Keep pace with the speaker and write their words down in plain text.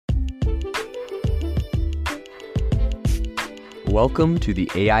Welcome to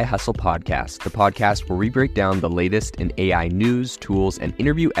the AI Hustle Podcast, the podcast where we break down the latest in AI news, tools, and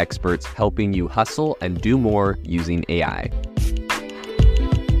interview experts helping you hustle and do more using AI.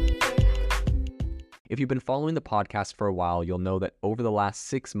 If you've been following the podcast for a while, you'll know that over the last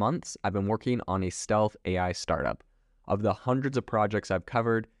 6 months, I've been working on a stealth AI startup. Of the hundreds of projects I've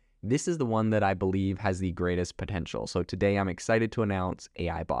covered, this is the one that I believe has the greatest potential. So today I'm excited to announce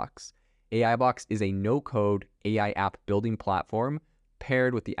AIBox. AIBox is a no-code AI app building platform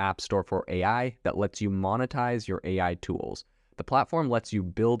paired with the App Store for AI that lets you monetize your AI tools. The platform lets you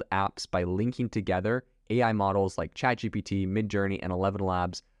build apps by linking together AI models like ChatGPT, Midjourney, and 11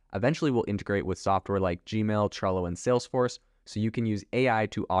 Labs. Eventually will integrate with software like Gmail, Trello, and Salesforce, so you can use AI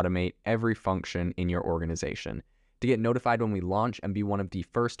to automate every function in your organization. To get notified when we launch and be one of the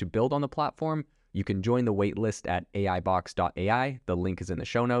first to build on the platform, you can join the waitlist at aibox.ai. The link is in the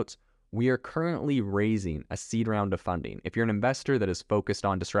show notes. We are currently raising a seed round of funding. If you're an investor that is focused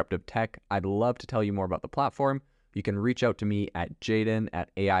on disruptive tech, I'd love to tell you more about the platform. You can reach out to me at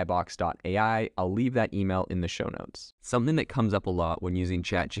jaden@aibox.ai. I'll leave that email in the show notes. Something that comes up a lot when using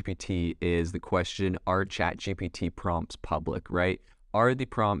ChatGPT is the question, are ChatGPT prompts public, right? Are the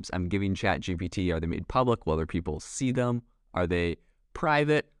prompts I'm giving ChatGPT, are they made public? Will other people see them? Are they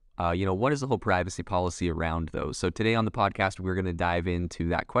private? What is the whole privacy policy around those? So today on the podcast, we're going to dive into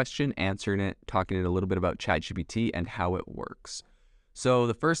that question, answering it, talking a little bit about ChatGPT and how it works. So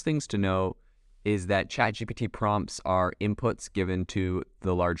the first things to know is that ChatGPT prompts are inputs given to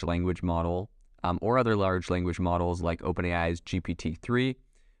the large language model or other large language models like OpenAI's GPT-3,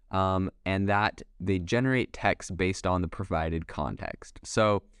 and that they generate text based on the provided context.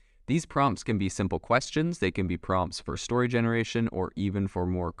 So these prompts can be simple questions, they can be prompts for story generation, or even for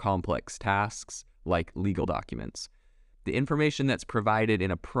more complex tasks like legal documents. The information that's provided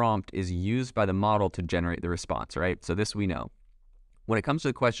in a prompt is used by the model to generate the response, right? So this we know. When it comes to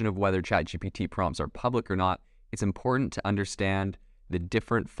the question of whether ChatGPT prompts are public or not, it's important to understand the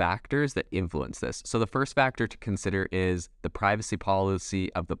different factors that influence this. So the first factor to consider is the privacy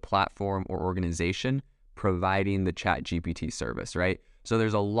policy of the platform or organization providing the ChatGPT service, right? So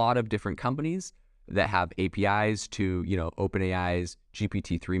there's a lot of different companies that have APIs to, OpenAI's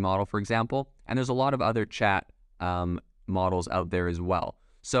GPT-3 model, for example, and there's a lot of other chat models out there as well.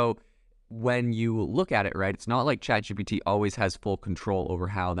 So when you look at it, right, it's not like ChatGPT always has full control over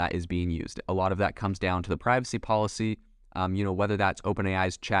how that is being used. A lot of that comes down to the privacy policy, whether that's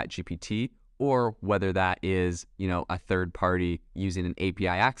OpenAI's ChatGPT or whether that is, a third party using an API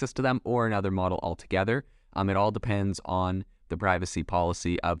access to them or another model altogether. It all depends on the privacy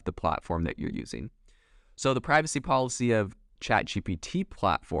policy of the platform that you're using. So the privacy policy of ChatGPT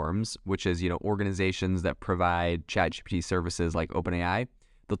platforms, which is, organizations that provide ChatGPT services like OpenAI,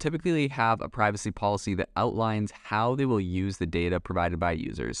 they'll typically have a privacy policy that outlines how they will use the data provided by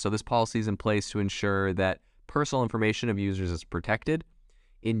users. So this policy is in place to ensure that personal information of users is protected.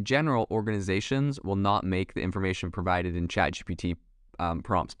 In general, organizations will not make the information provided in ChatGPT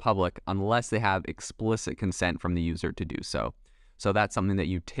prompts public unless they have explicit consent from the user to do so. So that's something that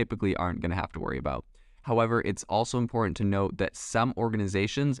you typically aren't going to have to worry about. However, it's also important to note that some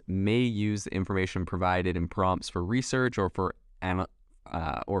organizations may use the information provided in prompts for research or for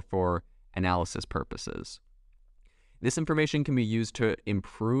analysis purposes. This information can be used to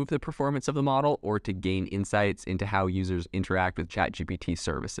improve the performance of the model or to gain insights into how users interact with ChatGPT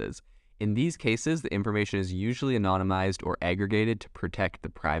services. In these cases, the information is usually anonymized or aggregated to protect the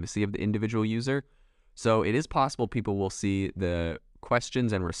privacy of the individual user. So it is possible people will see the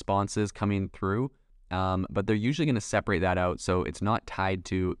questions and responses coming through, but they're usually going to separate that out so it's not tied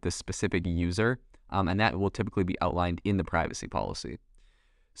to the specific user, and that will typically be outlined in the privacy policy.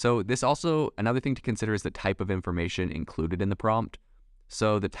 So this also, another thing to consider is the type of information included in the prompt.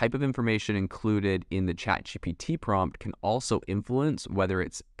 So the type of information included in the ChatGPT prompt can also influence whether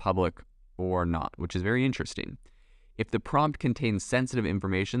it's public or not, which is very interesting. If the prompt contains sensitive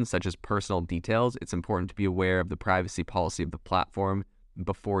information such as personal details, it's important to be aware of the privacy policy of the platform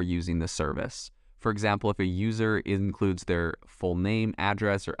before using the service. For example, if a user includes their full name,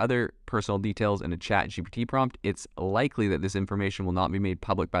 address, or other personal details in a ChatGPT prompt, it's likely that this information will not be made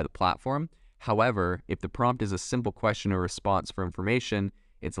public by the platform. However, if the prompt is a simple question or response for information,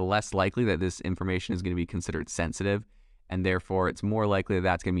 it's less likely that this information is going to be considered sensitive, and therefore it's more likely that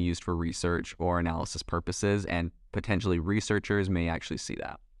that's going to be used for research or analysis purposes, and potentially researchers may actually see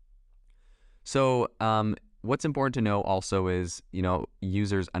that. So what's important to know also is,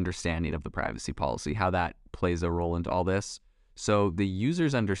 users' understanding of the privacy policy, how that plays a role into all this. So the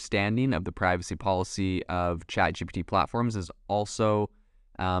user's understanding of the privacy policy of ChatGPT platforms is also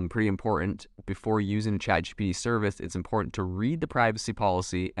pretty important. Before using a ChatGPT service, it's important to read the privacy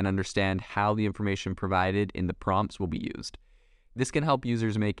policy and understand how the information provided in the prompts will be used. This can help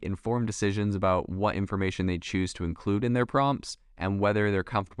users make informed decisions about what information they choose to include in their prompts and whether they're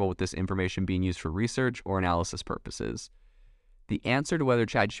comfortable with this information being used for research or analysis purposes. The answer to whether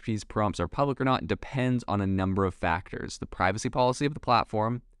ChatGPT's prompts are public or not depends on a number of factors: the privacy policy of the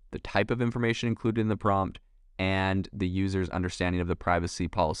platform, the type of information included in the prompt, and the user's understanding of the privacy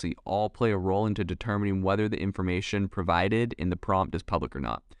policy all play a role into determining whether the information provided in the prompt is public or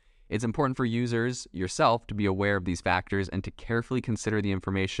not. It's important for users yourself to be aware of these factors and to carefully consider the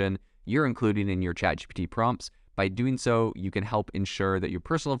information you're including in your ChatGPT prompts. By doing so, you can help ensure that your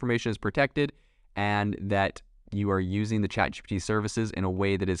personal information is protected and that you are using the ChatGPT services in a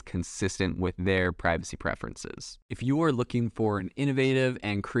way that is consistent with their privacy preferences. If you are looking for an innovative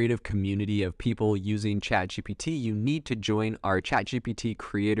and creative community of people using ChatGPT, you need to join our ChatGPT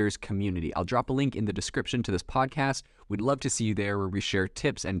creators community. I'll drop a link in the description to this podcast. We'd love to see you there, where we share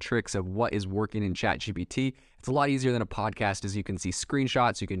tips and tricks of what is working in ChatGPT. It's a lot easier than a podcast, as you can see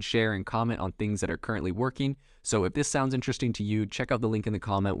screenshots, you can share and comment on things that are currently working. So if this sounds interesting to you, check out the link in the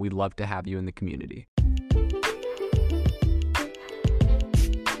comment. We'd love to have you in the community.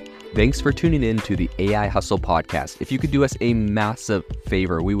 Thanks for tuning in to the AI Hustle podcast. If you could do us a massive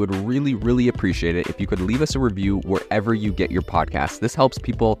favor, we would really appreciate it if you could leave us a review wherever you get your podcasts. This helps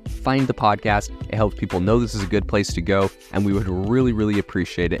people find the podcast. It helps people know this is a good place to go. And we would really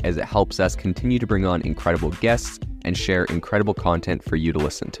appreciate it, as it helps us continue to bring on incredible guests and share incredible content for you to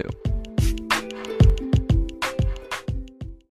listen to.